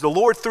sin. It is the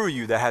Lord through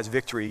you that has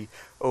victory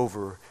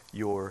over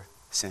your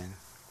sin.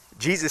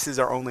 Jesus is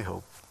our only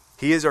hope.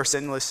 He is our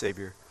sinless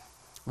Savior.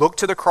 Look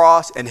to the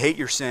cross and hate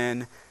your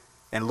sin,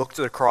 and look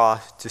to the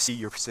cross to see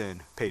your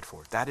sin paid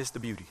for. That is the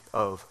beauty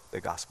of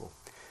the gospel.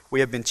 We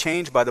have been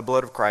changed by the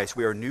blood of Christ.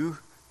 We are new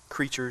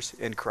creatures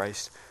in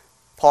Christ.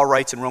 Paul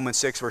writes in Romans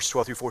 6, verse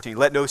 12 through 14,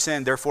 let no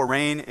sin therefore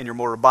reign in your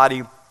mortal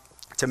body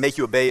to make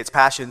you obey its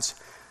passions.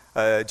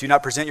 Do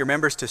not present your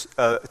members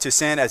to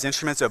sin as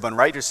instruments of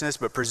unrighteousness,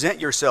 but present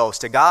yourselves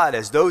to God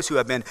as those who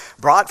have been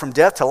brought from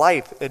death to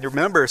life, and your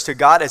members to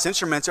God as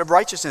instruments of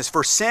righteousness.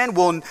 For sin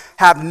will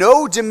have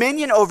no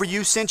dominion over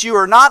you, since you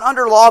are not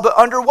under law, but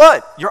under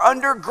what? You're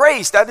under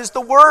grace. That is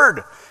the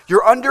word.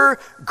 You're under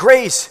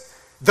grace.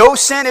 Though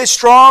sin is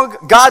strong,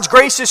 God's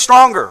grace is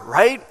stronger,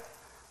 right?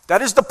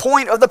 That is the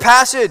point of the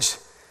passage.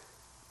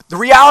 The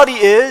reality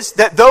is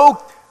that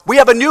though we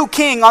have a new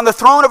king on the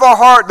throne of our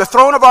heart, the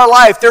throne of our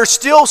life, there's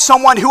still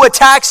someone who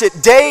attacks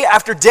it day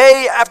after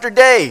day after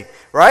day,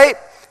 right?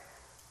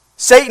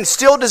 Satan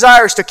still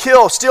desires to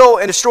kill, steal,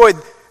 and destroy.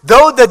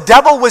 Though the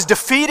devil was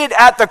defeated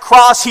at the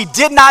cross, he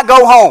did not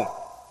go home.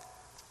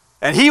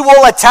 And he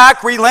will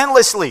attack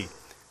relentlessly.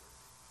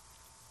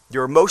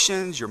 Your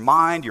emotions, your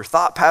mind, your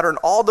thought pattern,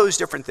 all those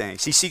different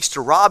things. He seeks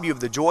to rob you of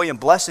the joy and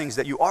blessings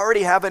that you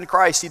already have in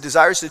Christ. He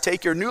desires to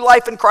take your new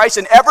life in Christ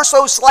and ever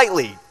so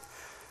slightly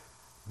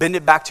bend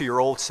it back to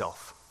your old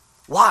self.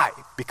 Why?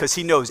 Because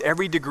he knows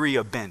every degree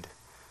of bend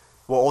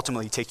will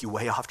ultimately take you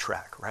way off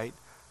track, right?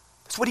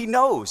 That's what he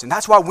knows. And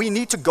that's why we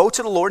need to go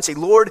to the Lord and say,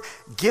 Lord,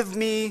 give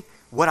me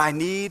what I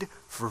need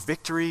for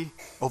victory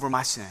over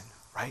my sin,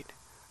 right?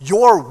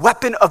 Your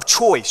weapon of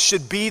choice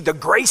should be the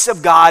grace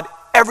of God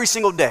every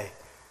single day.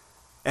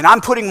 And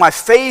I'm putting my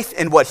faith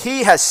in what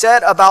he has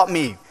said about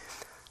me.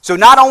 So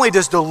not only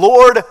does the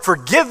Lord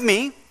forgive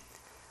me,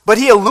 but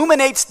he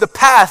illuminates the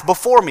path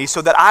before me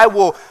so that I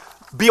will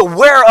be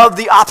aware of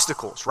the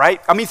obstacles,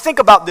 right? I mean, think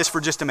about this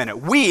for just a minute.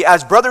 We,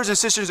 as brothers and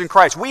sisters in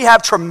Christ, we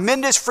have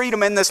tremendous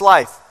freedom in this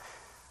life.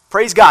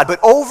 Praise God. But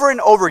over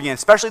and over again,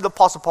 especially the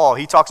Apostle Paul,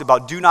 he talks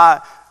about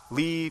don't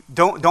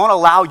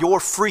allow your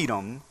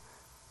freedom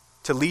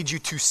to lead you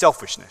to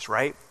selfishness,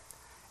 right?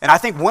 And I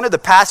think one of the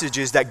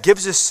passages that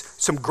gives us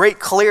some great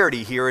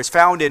clarity here is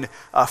found in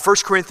 1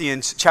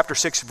 Corinthians chapter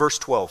 6, verse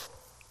 12.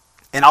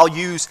 And I'll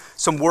use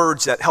some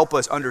words that help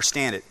us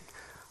understand it.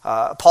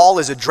 Paul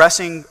is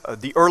addressing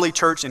the early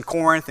church in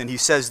Corinth, and he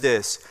says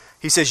this.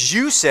 He says,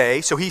 you say,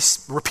 so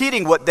he's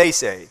repeating what they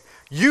say.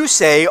 You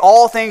say,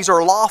 all things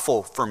are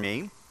lawful for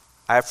me.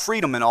 I have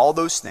freedom in all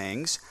those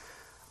things.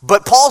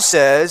 But Paul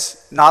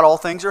says, not all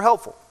things are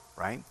helpful,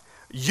 right?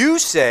 You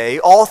say,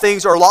 all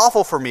things are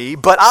lawful for me,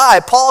 but I,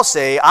 Paul,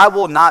 say, I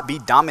will not be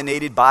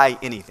dominated by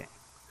anything.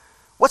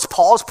 What's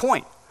Paul's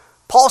point?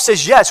 Paul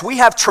says, yes, we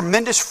have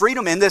tremendous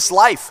freedom in this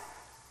life.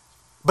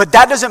 But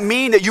that doesn't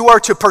mean that you are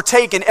to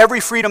partake in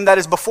every freedom that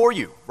is before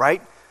you,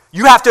 right?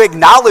 You have to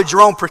acknowledge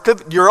your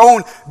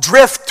own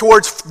drift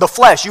towards the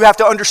flesh. You have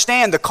to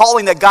understand the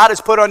calling that God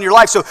has put on your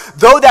life. So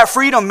though that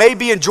freedom may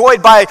be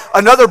enjoyed by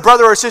another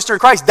brother or sister in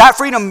Christ, that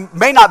freedom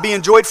may not be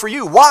enjoyed for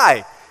you.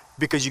 Why?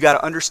 Because you got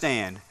to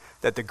understand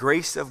that the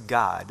grace of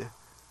God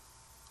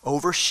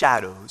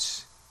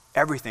overshadows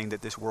everything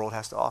that this world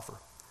has to offer.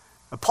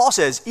 And Paul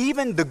says,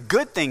 even the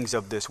good things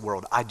of this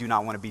world, I do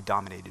not want to be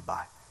dominated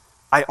by.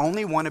 I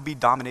only want to be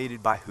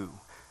dominated by who?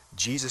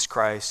 Jesus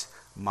Christ,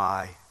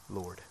 my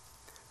Lord.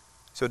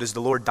 So does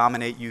the Lord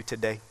dominate you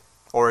today?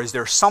 Or is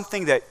there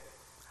something that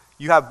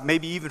you have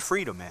maybe even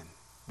freedom in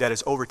that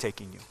is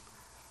overtaking you?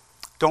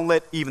 Don't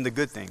let even the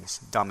good things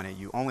dominate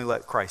you. Only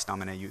let Christ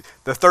dominate you.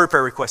 The third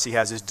prayer request he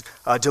has is,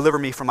 deliver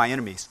me from my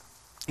enemies.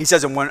 He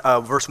says in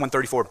verse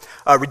 134,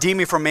 redeem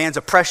me from man's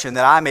oppression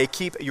that I may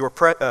keep your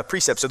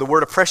precepts. So the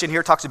word oppression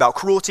here talks about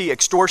cruelty,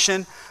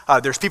 extortion.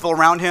 There's people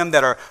around him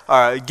that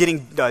are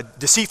getting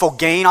deceitful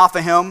gain off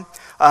of him.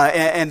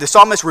 And the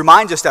psalmist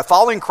reminds us that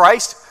following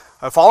Christ,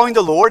 following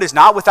the Lord is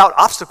not without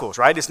obstacles,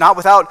 right? It's not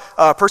without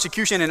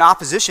persecution and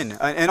opposition.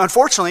 And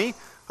unfortunately,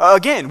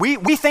 again,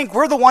 we think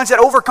we're the ones that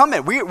overcome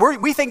it.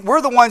 We think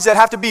we're the ones that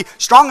have to be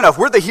strong enough.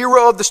 We're the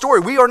hero of the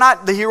story. We are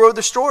not the hero of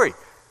the story.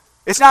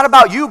 It's not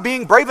about you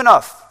being brave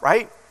enough,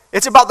 right?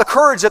 It's about the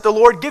courage that the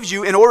Lord gives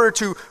you in order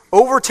to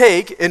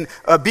overtake and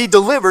be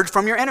delivered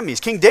from your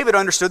enemies. King David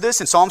understood this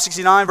in Psalm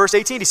 69, verse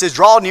 18. He says,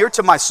 draw near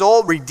to my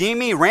soul, redeem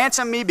me,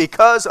 ransom me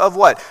because of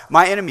what?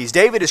 My enemies.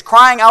 David is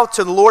crying out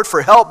to the Lord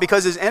for help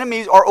because his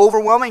enemies are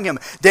overwhelming him.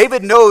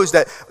 David knows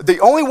that the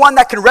only one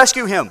that can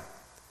rescue him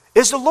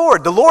is the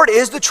Lord. The Lord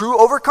is the true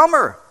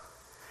overcomer.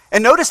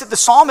 And notice that the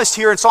psalmist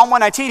here in Psalm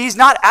 119, he's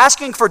not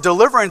asking for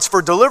deliverance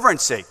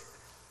sake.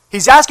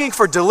 He's asking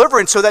for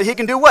deliverance so that he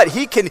can do what?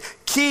 He can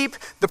keep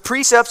the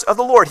precepts of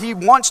the Lord. He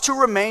wants to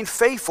remain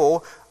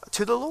faithful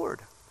to the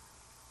Lord.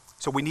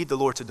 So we need the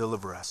Lord to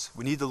deliver us.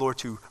 We need the Lord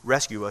to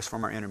rescue us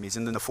from our enemies.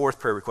 And then the fourth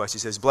prayer request, he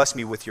says, bless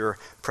me with your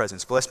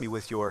presence. Bless me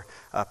with your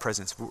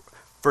presence.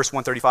 Verse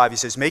 135, he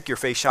says, make your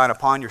face shine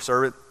upon your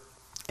servant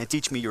and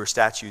teach me your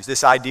statutes.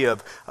 This idea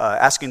of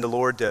asking the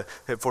Lord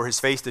for his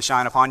face to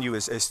shine upon you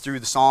is through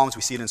the Psalms.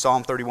 We see it in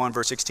Psalm 31,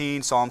 verse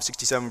 16, Psalm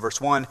 67,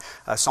 verse 1,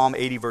 Psalm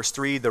 80, verse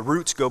 3. The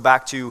roots go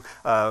back to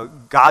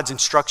God's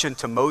instruction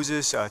to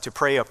Moses to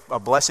pray a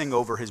blessing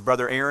over his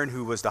brother Aaron,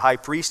 who was the high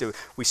priest.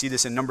 We see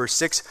this in Numbers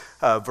 6,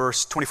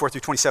 verse 24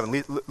 through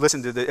 27.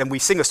 Listen to and we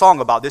sing a song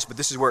about this, but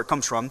this is where it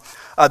comes from.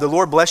 The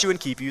Lord bless you and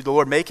keep you. The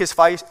Lord make his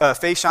face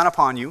shine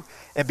upon you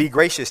and be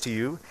gracious to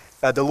you.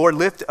 The Lord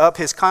lift up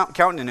his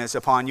countenance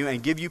upon you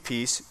and give you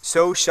peace.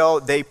 So shall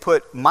they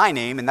put my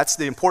name, and that's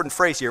the important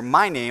phrase here,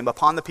 my name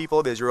upon the people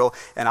of Israel,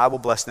 and I will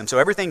bless them. So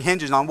everything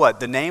hinges on what?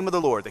 The name of the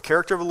Lord, the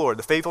character of the Lord,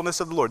 the faithfulness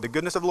of the Lord, the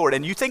goodness of the Lord.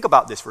 And you think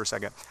about this for a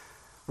second.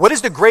 What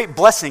is the great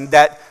blessing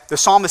that the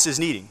psalmist is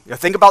needing?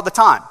 Think about the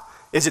time.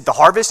 Is it the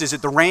harvest? Is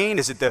it the rain?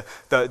 Is it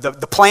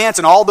the plants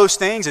and all those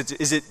things?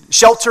 Is it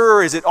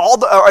shelter? Is it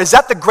or is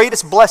that the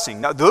greatest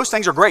blessing? Now, those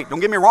things are great, don't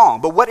get me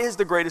wrong, but what is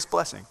the greatest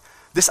blessing?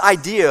 This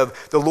idea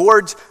of the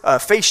Lord's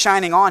face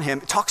shining on him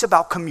talks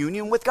about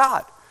communion with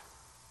God.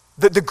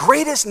 The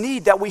greatest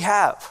need that we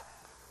have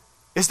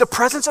is the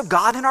presence of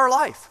God in our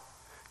life.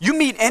 You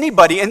meet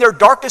anybody in their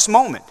darkest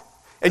moment,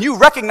 and you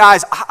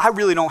recognize, I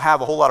really don't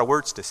have a whole lot of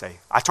words to say.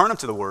 I turn them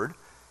to the Word,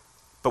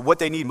 but what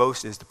they need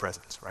most is the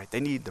presence, right? They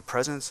need the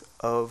presence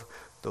of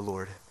the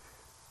Lord.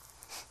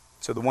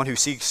 So the one who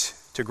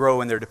seeks to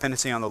grow in their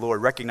dependency on the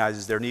Lord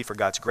recognizes their need for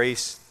God's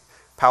grace,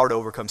 power to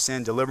overcome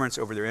sin, deliverance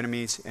over their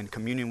enemies, and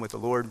communion with the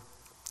Lord.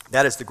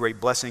 That is the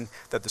great blessing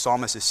that the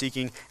psalmist is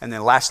seeking. And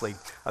then lastly,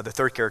 the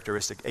third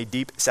characteristic, a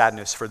deep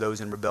sadness for those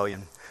in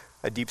rebellion.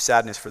 A deep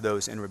sadness for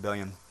those in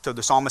rebellion. So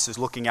the psalmist is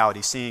looking out,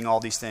 he's seeing all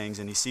these things,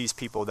 and he sees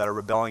people that are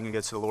rebelling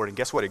against the Lord. And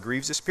guess what? It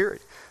grieves his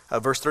spirit.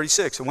 Verse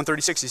 36,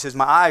 136, he says,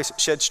 my eyes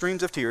shed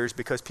streams of tears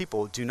because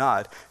people do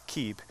not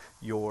keep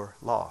your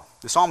law.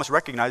 The psalmist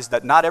recognizes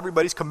that not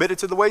everybody's committed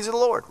to the ways of the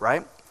Lord,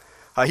 right?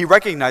 He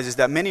recognizes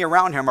that many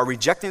around him are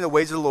rejecting the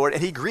ways of the Lord,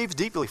 and he grieves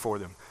deeply for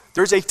them.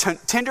 There's a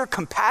tender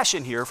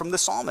compassion here from the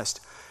psalmist.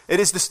 It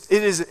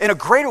is in a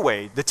greater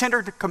way, the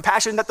tender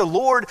compassion that the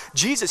Lord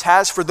Jesus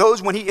has for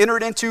those when he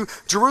entered into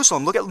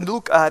Jerusalem. Look at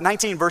Luke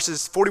 19,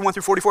 verses 41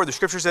 through 44. The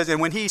scripture says,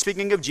 and when he,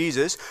 speaking of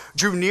Jesus,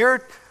 drew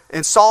near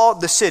and saw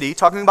the city,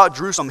 talking about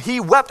Jerusalem, he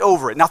wept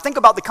over it. Now think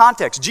about the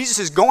context. Jesus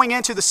is going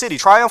into the city,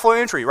 triumphal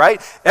entry,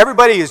 right?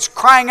 Everybody is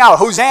crying out,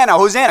 Hosanna,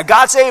 Hosanna,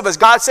 God save us,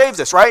 God saves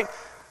us, right?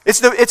 It's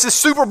the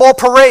Super Bowl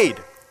parade.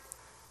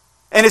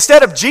 And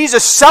instead of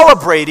Jesus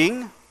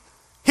celebrating,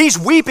 he's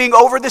weeping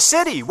over the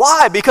city.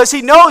 Why? Because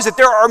he knows that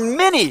there are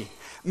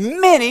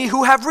many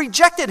who have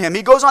rejected him.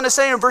 He goes on to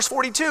say in verse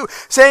 42,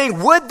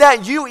 saying, would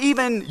that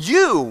even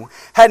you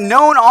had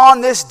known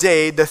on this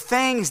day the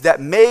things that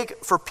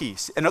make for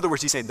peace. In other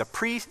words, he's saying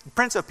the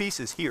Prince of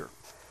Peace is here,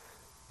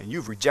 and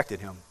you've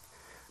rejected him.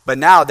 But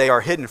now they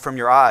are hidden from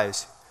your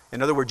eyes.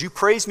 In other words, you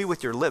praise me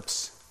with your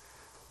lips,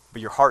 but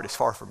your heart is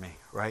far from me,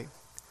 right?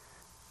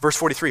 Verse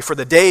 43, for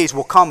the days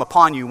will come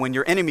upon you when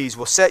your enemies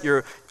will set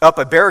up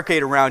a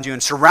barricade around you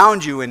and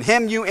surround you and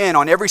hem you in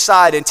on every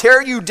side and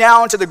tear you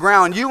down to the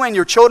ground, you and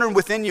your children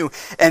within you,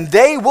 and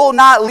they will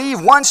not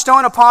leave one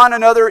stone upon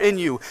another in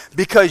you,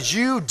 because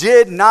you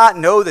did not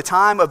know the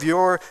time of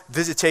your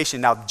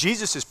visitation. Now,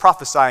 Jesus is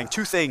prophesying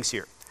two things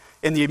here.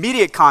 In the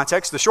immediate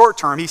context, the short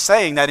term, he's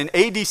saying that in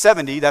AD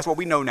 70, that's what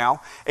we know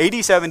now,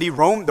 AD 70,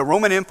 the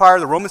Roman Empire,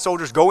 the Roman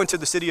soldiers go into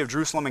the city of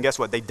Jerusalem, and guess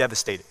what? They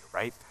devastate it,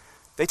 right?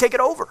 They take it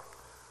over.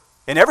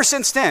 And ever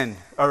since then,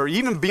 or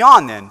even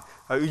beyond then,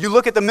 you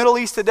look at the Middle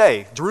East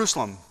today,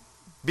 Jerusalem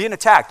being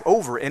attacked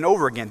over and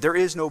over again. There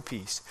is no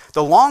peace.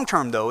 The long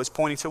term, though, is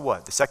pointing to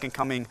what? The second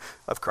coming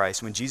of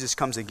Christ, when Jesus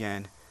comes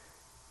again.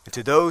 And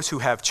to those who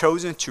have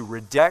chosen to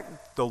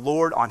reject the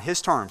Lord on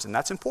his terms, and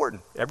that's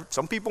important.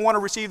 Some people want to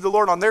receive the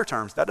Lord on their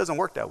terms. That doesn't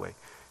work that way.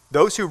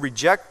 Those who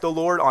reject the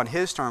Lord on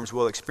his terms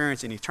will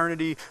experience an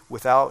eternity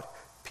without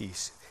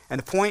peace. And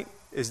the point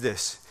is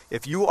this: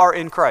 if you are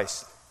in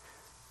Christ,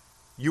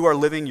 you are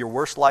living your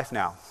worst life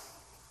now.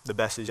 The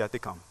best is yet to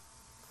come.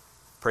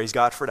 Praise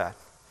God for that.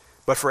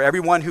 But for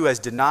everyone who has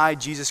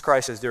denied Jesus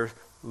Christ as their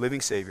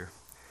living Savior,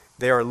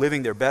 they are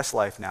living their best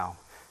life now,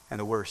 and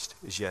the worst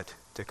is yet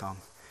to come.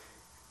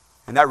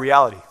 And that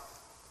reality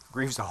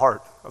grieves the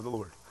heart of the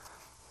Lord.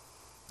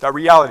 That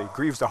reality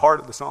grieves the heart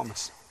of the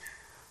psalmist.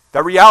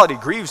 That reality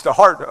grieves the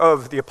heart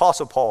of the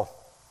Apostle Paul.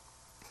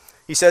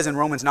 He says in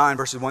Romans 9,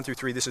 verses 1 through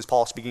 3, this is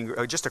Paul speaking,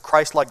 just a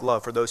Christ-like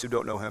love for those who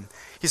don't know him.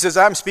 He says,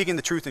 I am speaking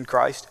the truth in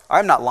Christ. I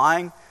am not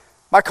lying.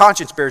 My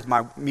conscience bears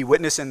me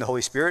witness in the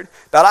Holy Spirit,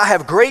 that I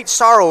have great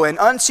sorrow and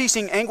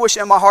unceasing anguish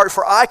in my heart,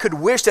 for I could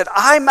wish that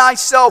I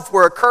myself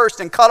were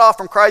accursed and cut off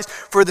from Christ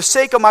for the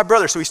sake of my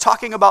brothers. So he's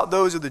talking about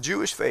those of the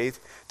Jewish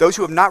faith, those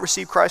who have not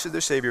received Christ as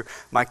their Savior,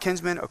 my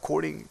kinsmen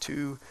according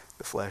to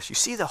the flesh. You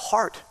see the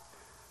heart,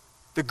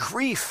 the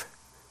grief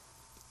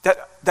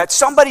that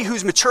somebody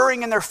who's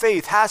maturing in their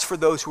faith has for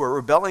those who are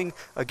rebelling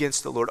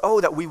against the Lord.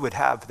 Oh, that we would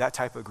have that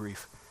type of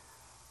grief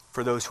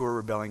for those who are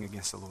rebelling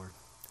against the Lord.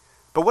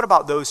 But what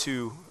about those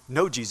who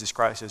know Jesus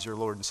Christ as their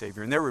Lord and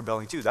Savior, and they're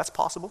rebelling too? That's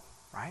possible,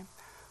 right?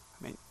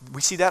 I mean,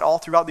 we see that all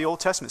throughout the Old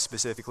Testament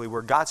specifically,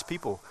 where God's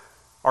people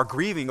are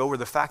grieving over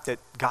the fact that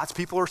God's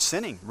people are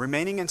sinning,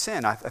 remaining in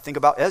sin. I think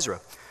about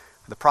Ezra,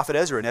 the prophet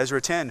Ezra, in Ezra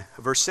 10,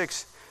 verse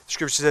 6.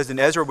 Scripture says, then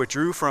Ezra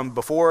withdrew from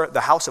before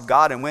the house of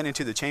God and went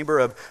into the chamber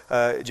of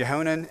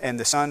Jehonan and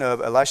the son of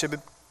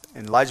Elishibeth,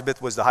 and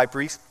Elishibeth was the high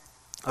priest,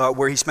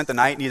 where he spent the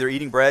night neither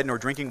eating bread nor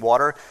drinking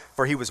water,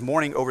 for he was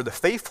mourning over the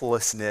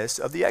faithlessness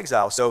of the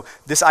exile. So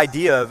this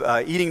idea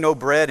of eating no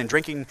bread and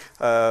drinking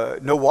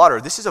no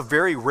water, this is a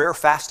very rare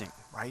fasting,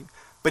 right?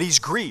 But he's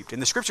grieved, and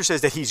the scripture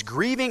says that he's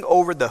grieving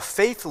over the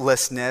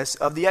faithlessness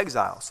of the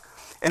exiles.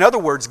 In other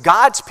words,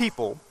 God's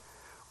people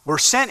were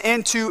sent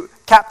into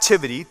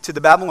captivity to the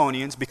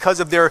Babylonians because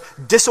of their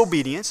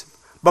disobedience.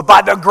 But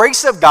by the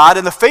grace of God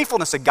and the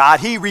faithfulness of God,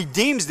 he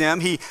redeems them.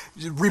 He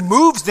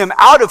removes them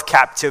out of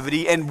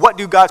captivity. And what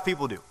do God's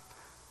people do?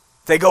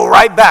 They go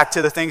right back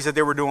to the things that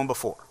they were doing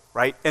before,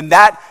 right? And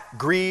that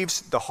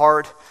grieves the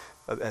heart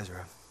of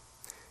Ezra.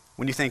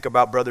 When you think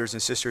about brothers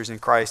and sisters in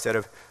Christ that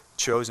have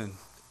chosen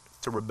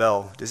to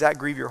rebel, does that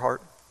grieve your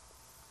heart?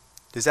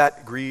 Does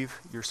that grieve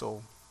your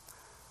soul?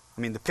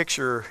 I mean, the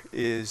picture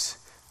is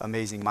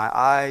amazing. My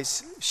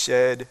eyes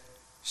shed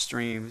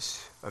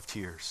streams of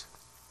tears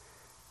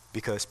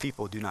because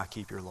people do not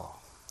keep your law.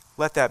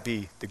 Let that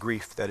be the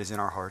grief that is in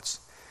our hearts.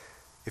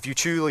 If you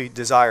truly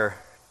desire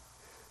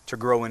to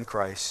grow in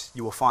Christ,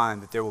 you will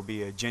find that there will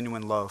be a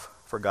genuine love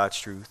for God's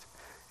truth,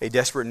 a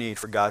desperate need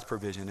for God's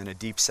provision, and a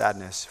deep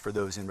sadness for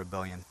those in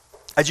rebellion.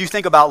 As you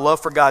think about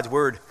love for God's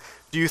word,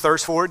 do you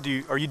thirst for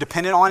it? Are you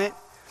dependent on it?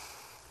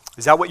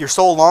 Is that what your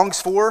soul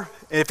longs for?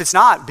 And if it's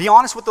not, be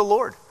honest with the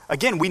Lord.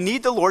 Again, we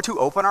need the Lord to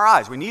open our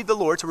eyes. We need the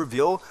Lord to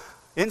reveal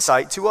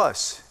insight to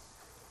us.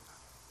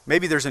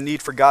 Maybe there's a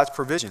need for God's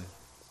provision.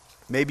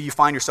 Maybe you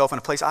find yourself in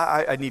a place,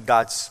 I need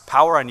God's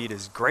power. I need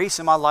his grace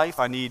in my life.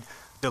 I need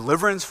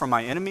deliverance from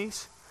my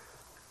enemies.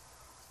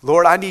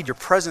 Lord, I need your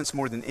presence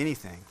more than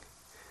anything.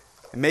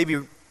 And maybe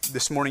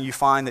this morning you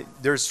find that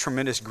there's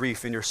tremendous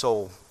grief in your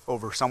soul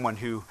over someone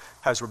who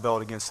has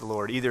rebelled against the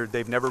Lord. Either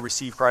they've never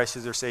received Christ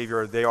as their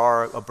Savior, or they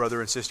are a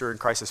brother and sister in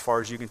Christ as far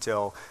as you can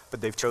tell,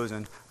 but they've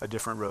chosen a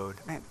different road.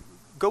 Man,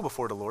 go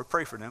before the Lord.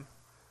 Pray for them.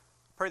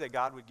 Pray that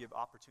God would give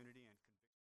opportunity.